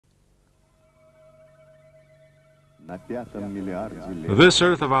This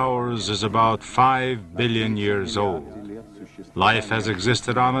Earth of ours is about 5 billion years old. Life has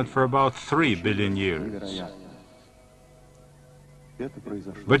existed on it for about 3 billion years.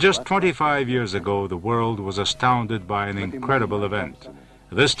 But just 25 years ago, the world was astounded by an incredible event.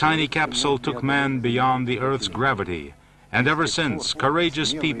 This tiny capsule took man beyond the Earth's gravity, and ever since,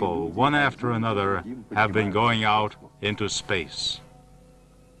 courageous people, one after another, have been going out into space.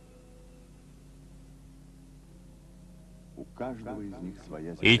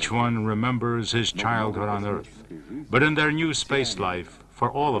 Each one remembers his childhood on Earth, but in their new space life,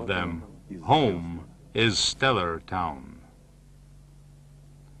 for all of them, home is Stellar Town.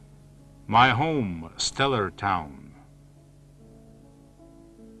 My home, Stellar Town.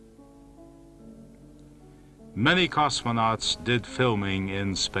 Many cosmonauts did filming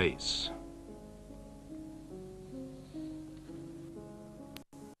in space.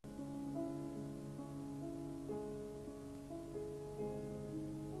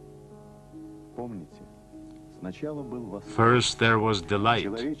 First there was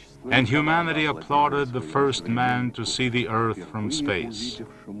delight, and humanity applauded the first man to see the Earth from space.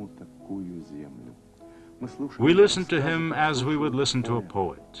 We listened to him as we would listen to a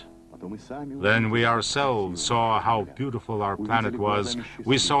poet. Then we ourselves saw how beautiful our planet was.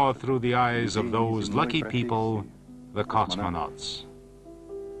 We saw through the eyes of those lucky people, the cosmonauts.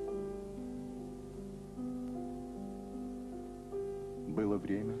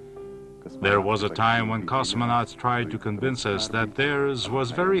 There was a time when cosmonauts tried to convince us that theirs was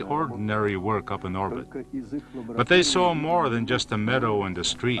very ordinary work up in orbit. But they saw more than just a meadow and a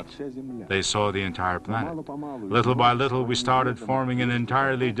street. They saw the entire planet. Little by little, we started forming an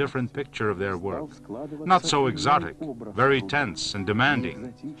entirely different picture of their work. Not so exotic, very tense and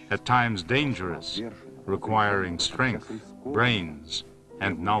demanding, at times dangerous, requiring strength, brains,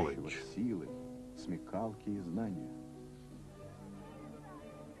 and knowledge.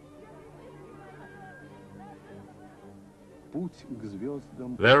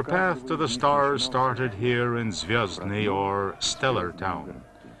 Their path to the stars started here in Zvyzdny, or Stellar Town,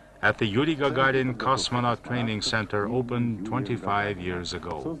 at the Yuri Gagarin Cosmonaut Training Center, opened 25 years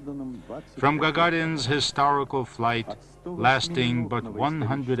ago. From Gagarin's historical flight, lasting but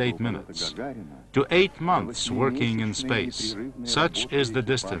 108 minutes, to 8 months working in space, such is the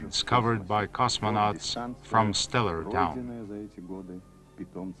distance covered by cosmonauts from Stellar Town.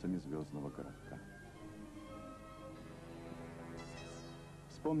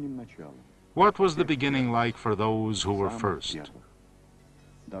 What was the beginning like for those who were first?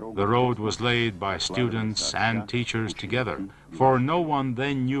 The road was laid by students and teachers together, for no one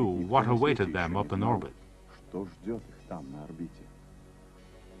then knew what awaited them up in orbit.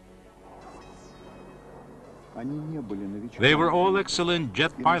 They were all excellent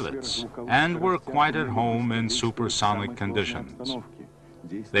jet pilots and were quite at home in supersonic conditions.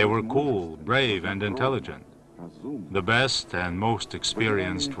 They were cool, brave, and intelligent. The best and most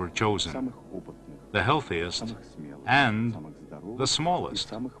experienced were chosen, the healthiest and the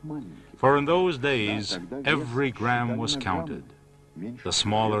smallest. For in those days, every gram was counted. The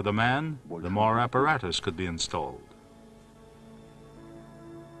smaller the man, the more apparatus could be installed.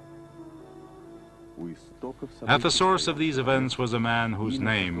 At the source of these events was a man whose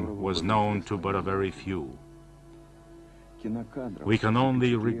name was known to but a very few. We can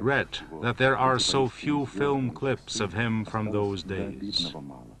only regret that there are so few film clips of him from those days.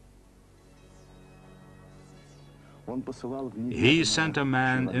 He sent a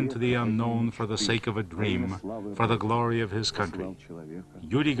man into the unknown for the sake of a dream, for the glory of his country.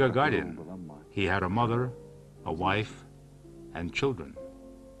 Yuri Gagarin, he had a mother, a wife, and children.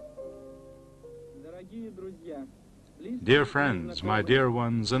 Dear friends, my dear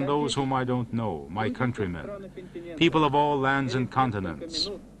ones, and those whom I don't know, my countrymen, people of all lands and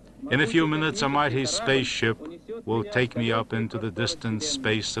continents, in a few minutes a mighty spaceship will take me up into the distant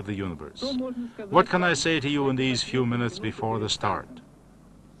space of the universe. What can I say to you in these few minutes before the start?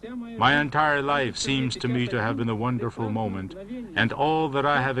 My entire life seems to me to have been a wonderful moment, and all that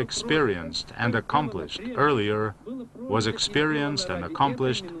I have experienced and accomplished earlier was experienced and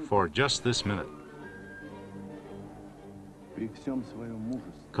accomplished for just this minute.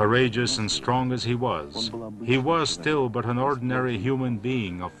 Courageous and strong as he was still but an ordinary human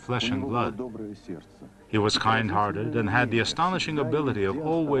being of flesh and blood. He was kind-hearted and had the astonishing ability of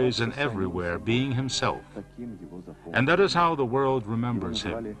always and everywhere being himself. And that is how the world remembers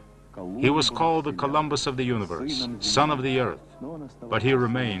him. He was called the Columbus of the universe, son of the earth, but he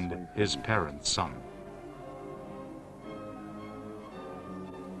remained his parents' son.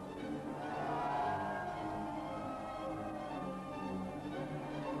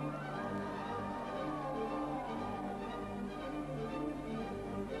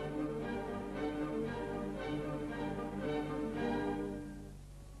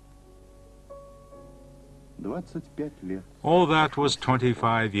 All that was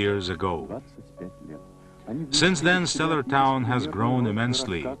 25 years ago. Since then, Stellar Town has grown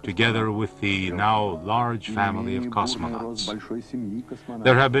immensely, together with the now large family of cosmonauts.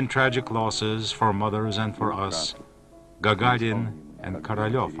 There have been tragic losses for mothers and for us. Gagarin and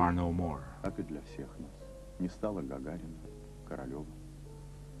Korolev are no more.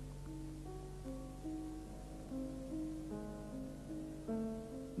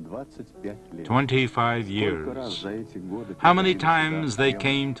 25 years. How many times they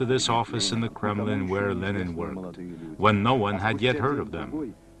came to this office in the Kremlin where Lenin worked, when no one had yet heard of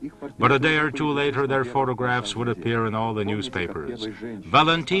them. But a day or two later, their photographs would appear in all the newspapers.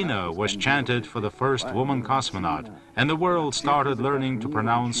 Valentina was chanted for the first woman cosmonaut, and the world started learning to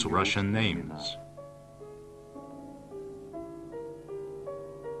pronounce Russian names.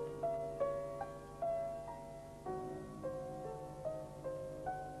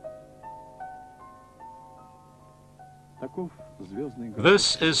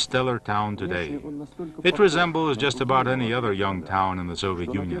 This is Stellar Town today. It resembles just about any other young town in the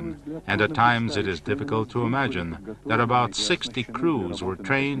Soviet Union, and at times it is difficult to imagine that about 60 crews were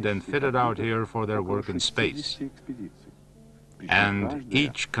trained and fitted out here for their work in space. And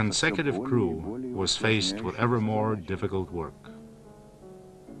each consecutive crew was faced with ever more difficult work.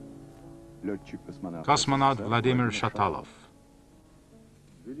 Cosmonaut Vladimir Shatalov.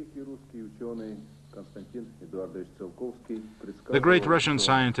 The great Russian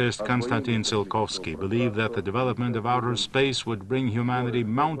scientist Konstantin Tsiolkovsky believed that the development of outer space would bring humanity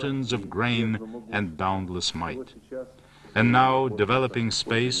mountains of grain and boundless might. And now, developing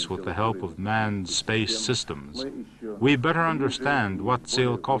space with the help of manned space systems, we better understand what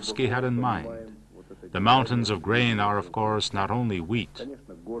Tsiolkovsky had in mind. The mountains of grain are, of course, not only wheat,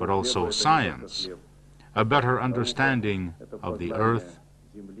 but also science, a better understanding of the Earth,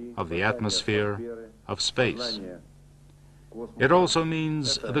 of the atmosphere, of space. It also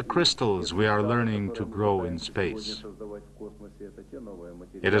means the crystals we are learning to grow in space.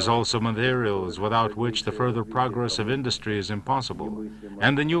 It is also materials without which the further progress of industry is impossible,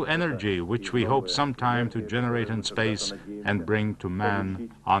 and the new energy which we hope sometime to generate in space and bring to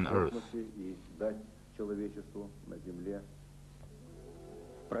man on Earth.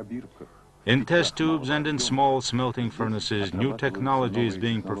 In test tubes and in small smelting furnaces, new technology is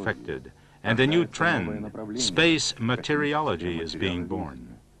being perfected, and a new trend, space materiology, is being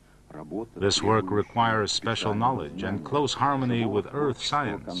born. This work requires special knowledge and close harmony with Earth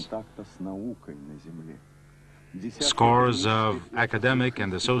science. Scores of academic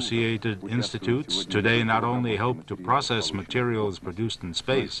and associated institutes today not only help to process materials produced in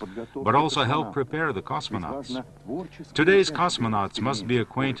space, but also help prepare the cosmonauts. Today's cosmonauts must be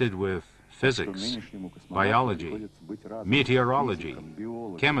acquainted with physics, biology, meteorology,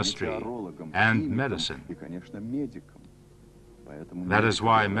 chemistry, and medicine. That is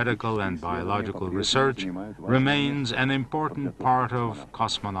why medical and biological research remains an important part of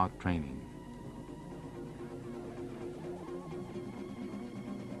cosmonaut training.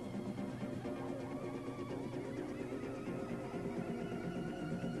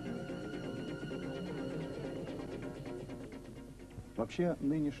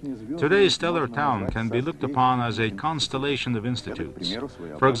 Today's Stellar Town can be looked upon as a constellation of institutes.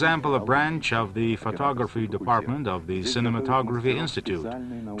 For example, a branch of the photography department of the Cinematography Institute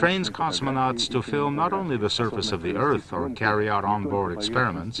trains cosmonauts to film not only the surface of the Earth or carry out onboard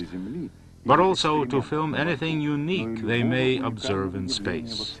experiments, but also to film anything unique they may observe in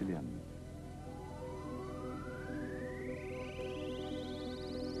space.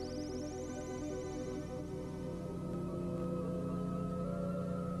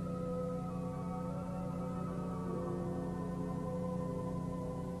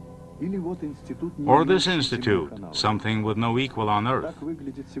 Or this institute, something with no equal on Earth.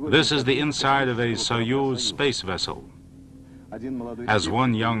 This is the inside of a Soyuz space vessel. As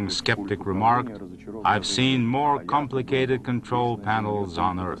one young skeptic remarked, I've seen more complicated control panels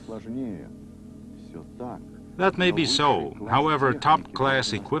on Earth. That may be so. However,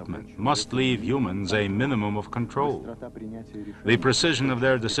 top-class equipment must leave humans a minimum of control. The precision of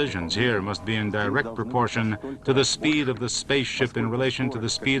their decisions here must be in direct proportion to the speed of the spaceship in relation to the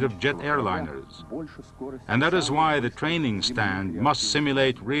speed of jet airliners. And that is why the training stand must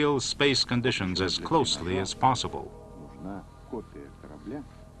simulate real space conditions as closely as possible.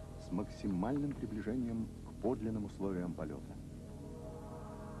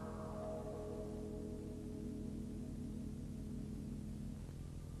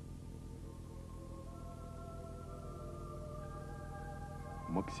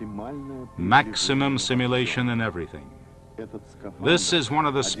 Maximum simulation in everything. This is one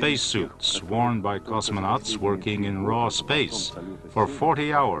of the spacesuits worn by cosmonauts working in raw space for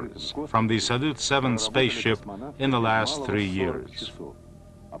 40 hours from the Salyut 7 spaceship in the last 3 years.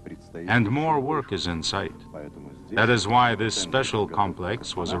 And more work is in sight. That is why this special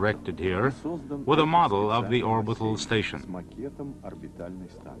complex was erected here with a model of the orbital station.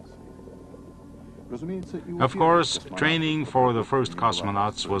 Of course, training for the first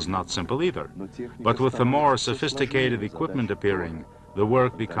cosmonauts was not simple either. But with the more sophisticated equipment appearing, the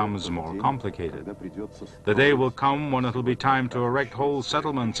work becomes more complicated. The day will come when it will be time to erect whole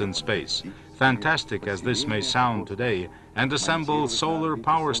settlements in space, fantastic as this may sound today, and assemble solar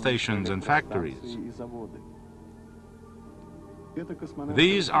power stations and factories.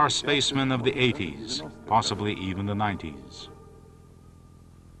 These are spacemen of the 80s, possibly even the 90s.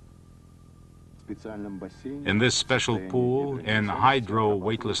 In this special pool, in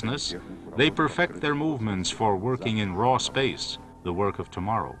hydro-weightlessness, they perfect their movements for working in raw space, the work of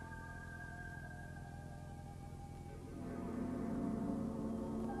tomorrow.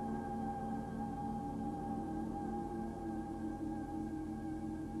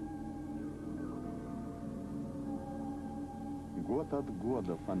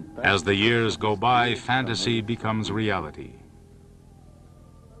 As the years go by, fantasy becomes reality.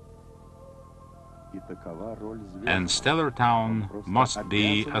 And Stellar Town must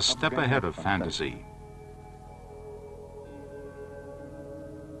be a step ahead of fantasy.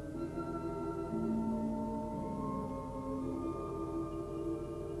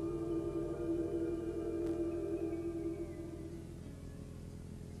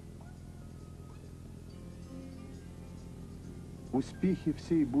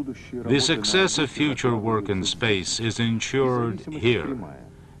 The success of future work in space is ensured here.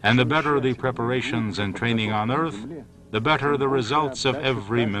 And the better the preparations and training on Earth, the better the results of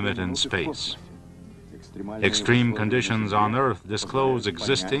every minute in space. Extreme conditions on Earth disclose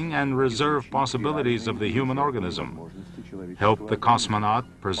existing and reserve possibilities of the human organism, help the cosmonaut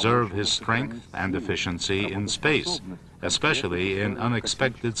preserve his strength and efficiency in space, especially in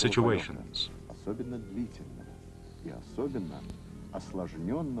unexpected situations.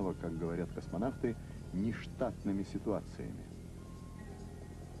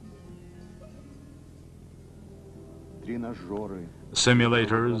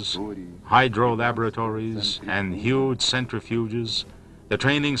 Simulators, hydro laboratories, and huge centrifuges, the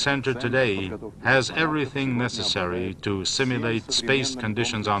training center today has everything necessary to simulate space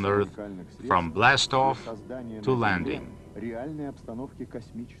conditions on Earth from blast-off to landing.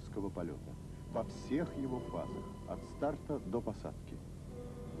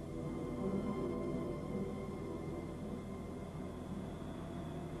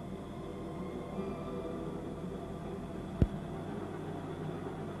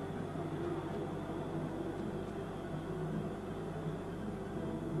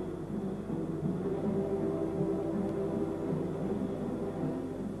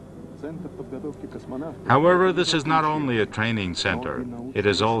 However, this is not only a training center, it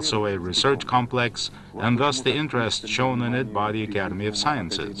is also a research complex, and thus the interest shown in it by the Academy of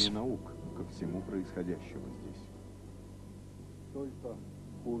Sciences.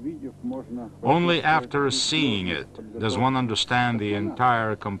 Only after seeing it does one understand the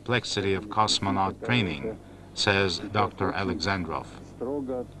entire complexity of cosmonaut training, says Dr. Alexandrov.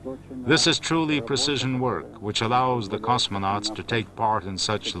 This is truly precision work, which allows the cosmonauts to take part in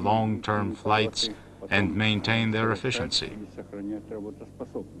such long-term flights and maintain their efficiency.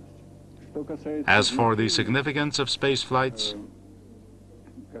 As for the significance of space flights,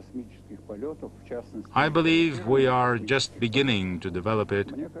 I believe we are just beginning to develop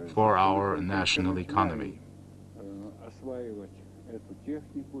it for our national economy.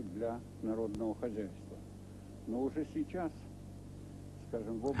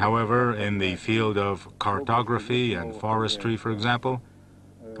 However, in the field of cartography and forestry, for example,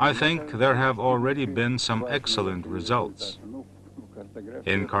 I think there have already been some excellent results.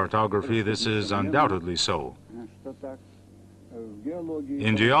 In cartography, this is undoubtedly so.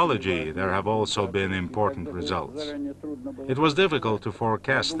 In geology, there have also been important results. It was difficult to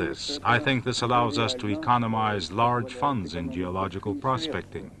forecast this. I think this allows us to economize large funds in geological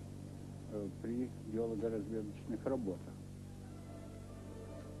prospecting.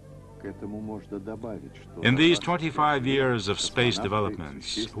 In these 25 years of space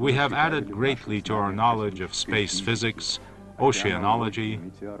developments, we have added greatly to our knowledge of space physics, oceanology,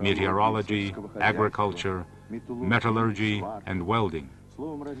 meteorology, agriculture, metallurgy, and welding.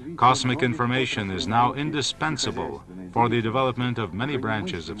 Cosmic information is now indispensable for the development of many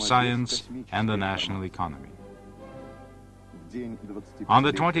branches of science and the national economy. On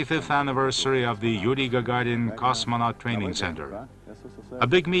the 25th anniversary of the Yuri Gagarin Cosmonaut Training Center, a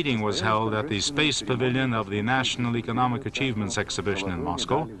big meeting was held at the Space Pavilion of the National Economic Achievements Exhibition in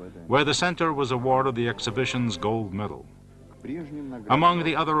Moscow, where the center was awarded the exhibition's gold medal. Among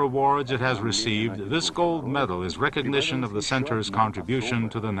the other awards it has received, this gold medal is recognition of the center's contribution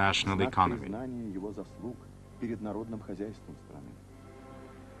to the national economy.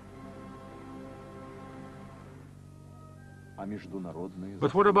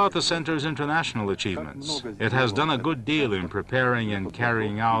 But what about the center's international achievements? It has done a good deal in preparing and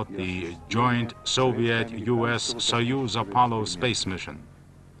carrying out the joint Soviet-US Soyuz Apollo space mission.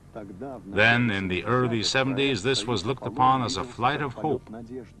 Then, in the early 70s, this was looked upon as a flight of hope.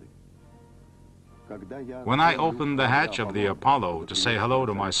 When I opened the hatch of the Apollo to say hello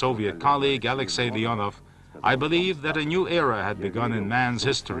to my Soviet colleague, Alexei Leonov, I believed that a new era had begun in man's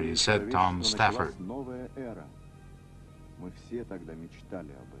history, said Tom Stafford.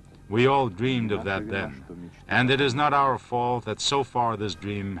 We all dreamed of that then, and it is not our fault that so far this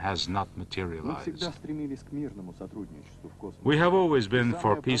dream has not materialized. We have always been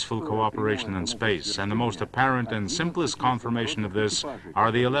for peaceful cooperation in space, and the most apparent and simplest confirmation of this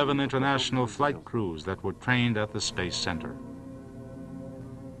are the 11 international flight crews that were trained at the Space Center.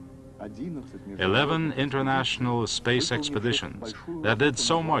 11 international space expeditions that did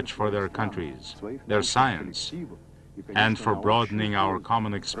so much for their countries, their science, and for broadening our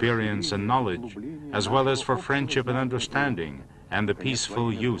common experience and knowledge, as well as for friendship and understanding and the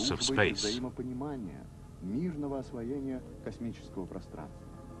peaceful use of space.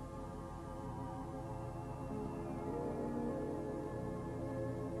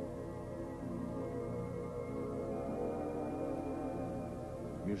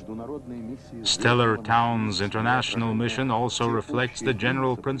 Stellar Town's international mission also reflects the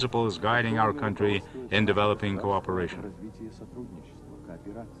general principles guiding our country in developing cooperation.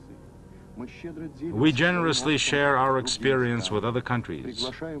 We generously share our experience with other countries,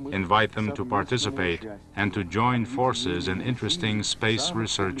 invite them to participate, and to join forces in interesting space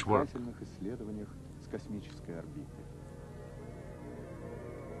research work.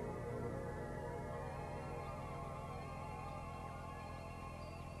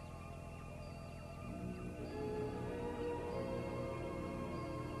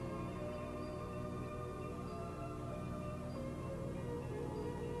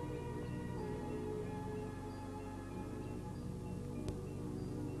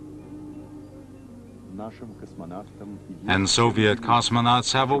 And Soviet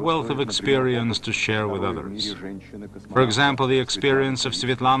cosmonauts have a wealth of experience to share with others. For example, the experience of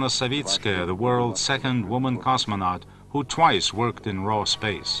Svetlana Savitskaya, the world's second woman cosmonaut, who twice worked in raw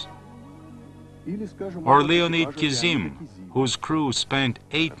space. Or Leonid Kizim, whose crew spent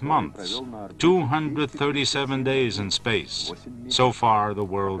 8 months, 237 days in space, so far the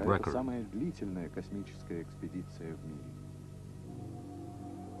world record.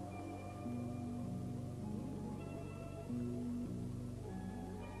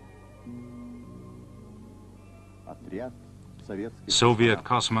 Soviet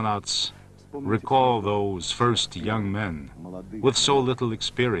cosmonauts recall those first young men with so little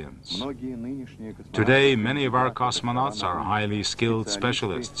experience. Today, many of our cosmonauts are highly skilled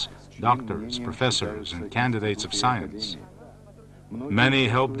specialists, doctors, professors, and candidates of science. Many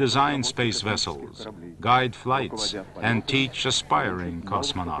help design space vessels, guide flights, and teach aspiring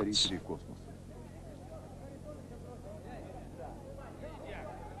cosmonauts.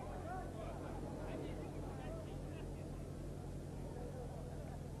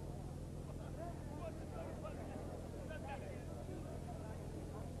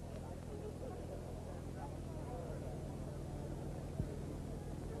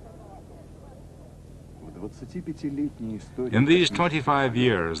 In these 25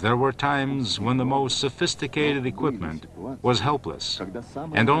 years, there were times when the most sophisticated equipment was helpless,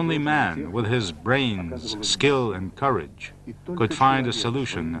 and only man, with his brains, skill, and courage, could find a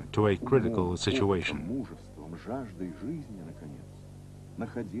solution to a critical situation.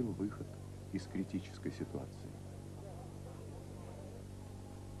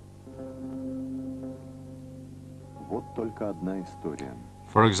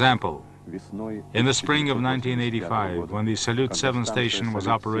 For example, in the spring of 1985, when the Salyut 7 station was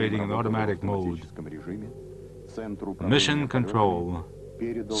operating in automatic mode, Mission Control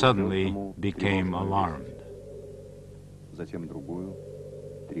suddenly became alarmed.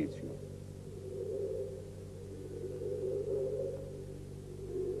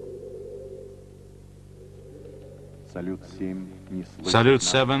 Salyut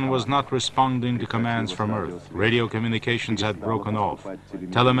 7 was not responding to commands from Earth. Radio communications had broken off.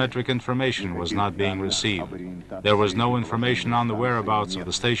 Telemetric information was not being received. There was no information on the whereabouts of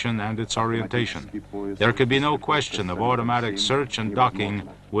the station and its orientation. There could be no question of automatic search and docking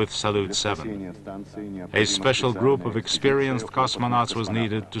with Salyut 7. A special group of experienced cosmonauts was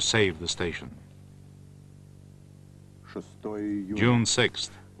needed to save the station. June 6th.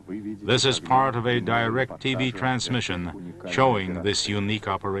 This is part of a direct TV transmission showing this unique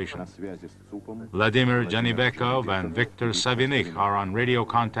operation. Vladimir Janibekov and Viktor Savinych are on radio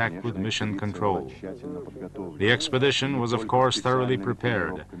contact with Mission Control. The expedition was, of course, thoroughly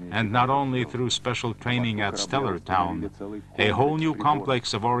prepared, and not only through special training at Stellar Town, a whole new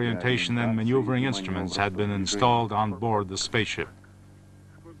complex of orientation and maneuvering instruments had been installed on board the spaceship.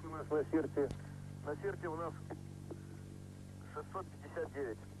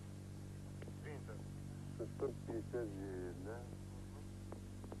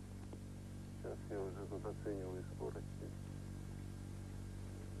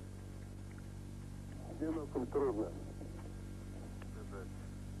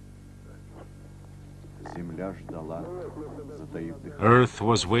 Earth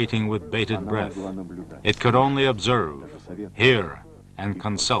was waiting with bated breath. It could only observe, hear, and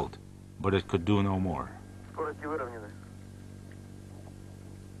consult, but it could do no more.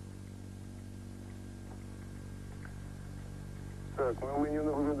 Так, мы не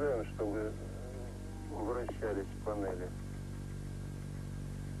наблюдаем, чтобы вращались панели.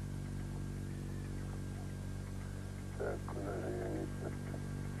 Так, куда же я несу?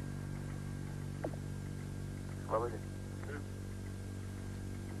 Володя.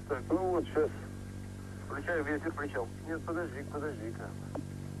 Так, ну вот сейчас. Включаю, весь включал. Нет, подожди-ка.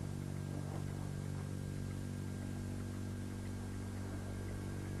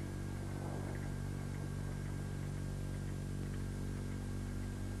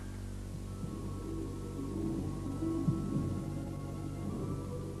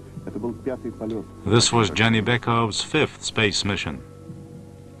 This was Janibekov's 5th space mission.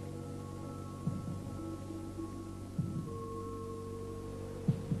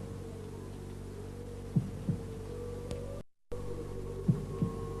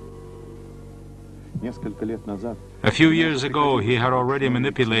 A few years ago, he had already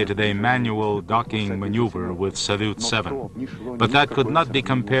manipulated a manual docking maneuver with Salyut 7, but that could not be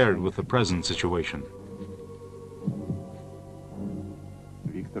compared with the present situation.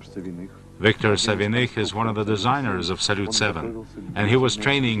 Viktor Savinych is one of the designers of Salyut 7, and he was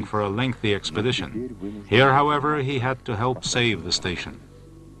training for a lengthy expedition. Here, however, he had to help save the station.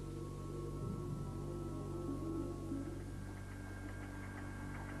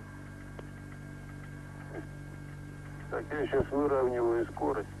 Так, я сейчас выравниваю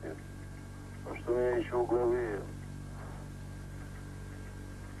скорости, потому что у меня еще угловые.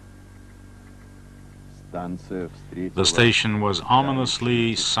 The station was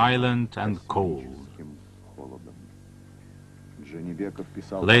ominously silent and cold.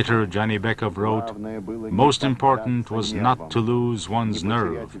 Later, Janibekov wrote, "Most important was not to lose one's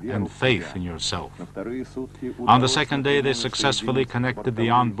nerve and faith in yourself." On the second day, they successfully connected the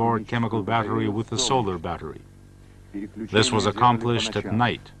onboard chemical battery with the solar battery. This was accomplished at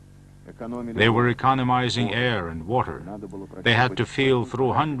night. They were economizing air and water. They had to feel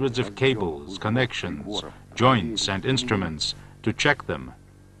through hundreds of cables, connections, joints, and instruments to check them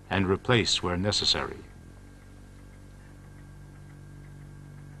and replace where necessary.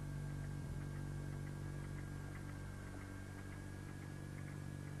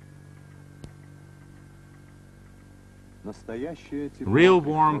 Real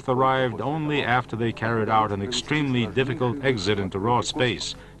warmth arrived only after they carried out an extremely difficult exit into raw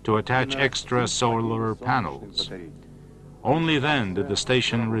space to attach extra solar panels. Only then did the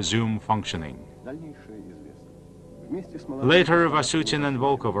station resume functioning. Later, Vasutin and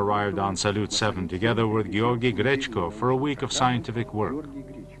Volkov arrived on Salyut 7 together with Georgy Grechko for a week of scientific work.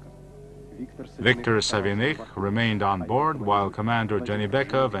 Viktor Savinych remained on board while Commander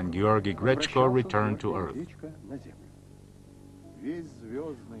Janibekov and Georgy Grechko returned to Earth.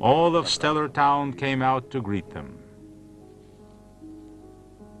 All of Stellar Town came out to greet them.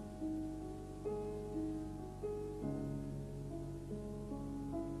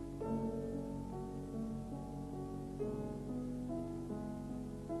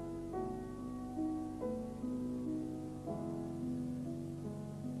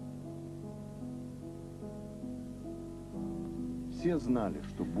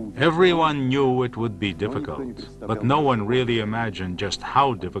 Everyone knew it would be difficult, but no one really imagined just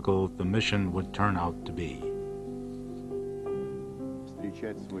how difficult the mission would turn out to be.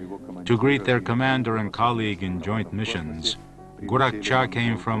 To greet their commander and colleague in joint missions, Gurakcha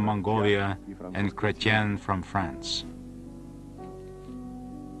came from Mongolia and Chrétien from France.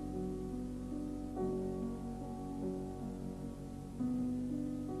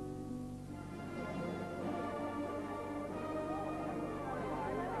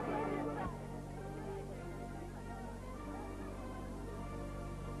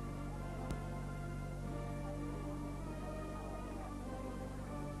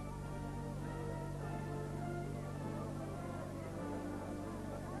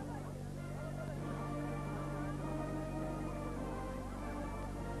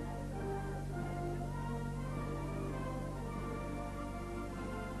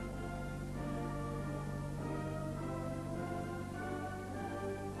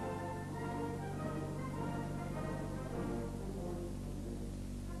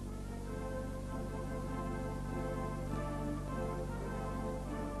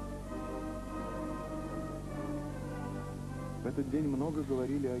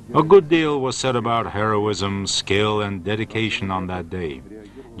 A good deal was said about heroism, skill, and dedication on that day.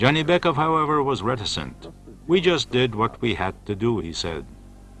 Johnny Bekov, however, was reticent. "We just did what we had to do," he said.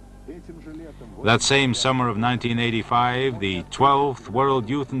 That same summer of 1985, the 12th World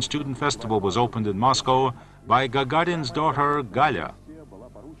Youth and Student Festival was opened in Moscow by Gagarin's daughter, Galia.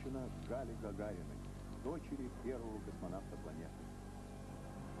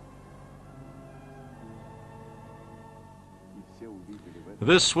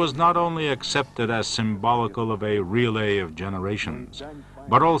 This was not only accepted as symbolical of a relay of generations,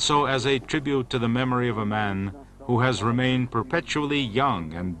 but also as a tribute to the memory of a man who has remained perpetually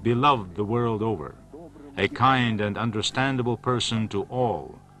young and beloved the world over, a kind and understandable person to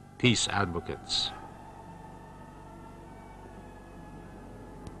all peace advocates.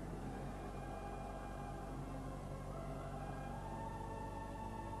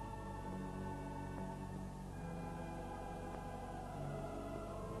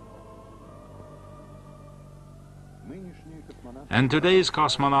 And today's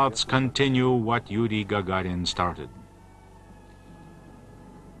cosmonauts continue what Yuri Gagarin started.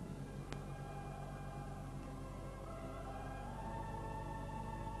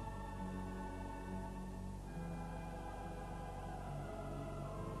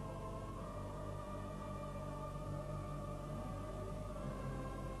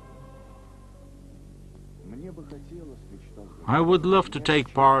 I would love to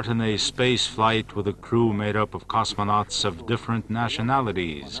take part in a space flight with a crew made up of cosmonauts of different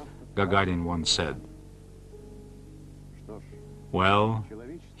nationalities, Gagarin once said. Well,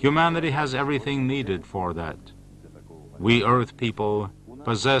 humanity has everything needed for that. We Earth people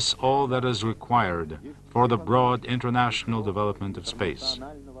possess all that is required for the broad international development of space.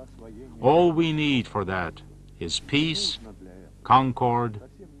 All we need for that is peace, concord,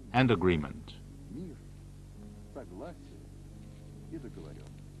 and agreement.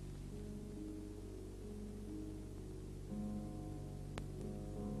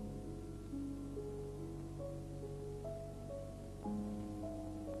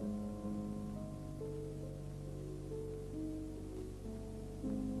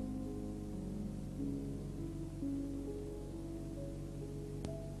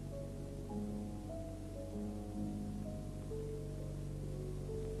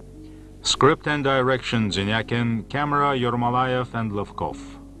 Script and direction, Zinyakin, camera, Yermolayev and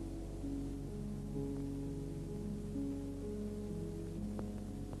Levkov.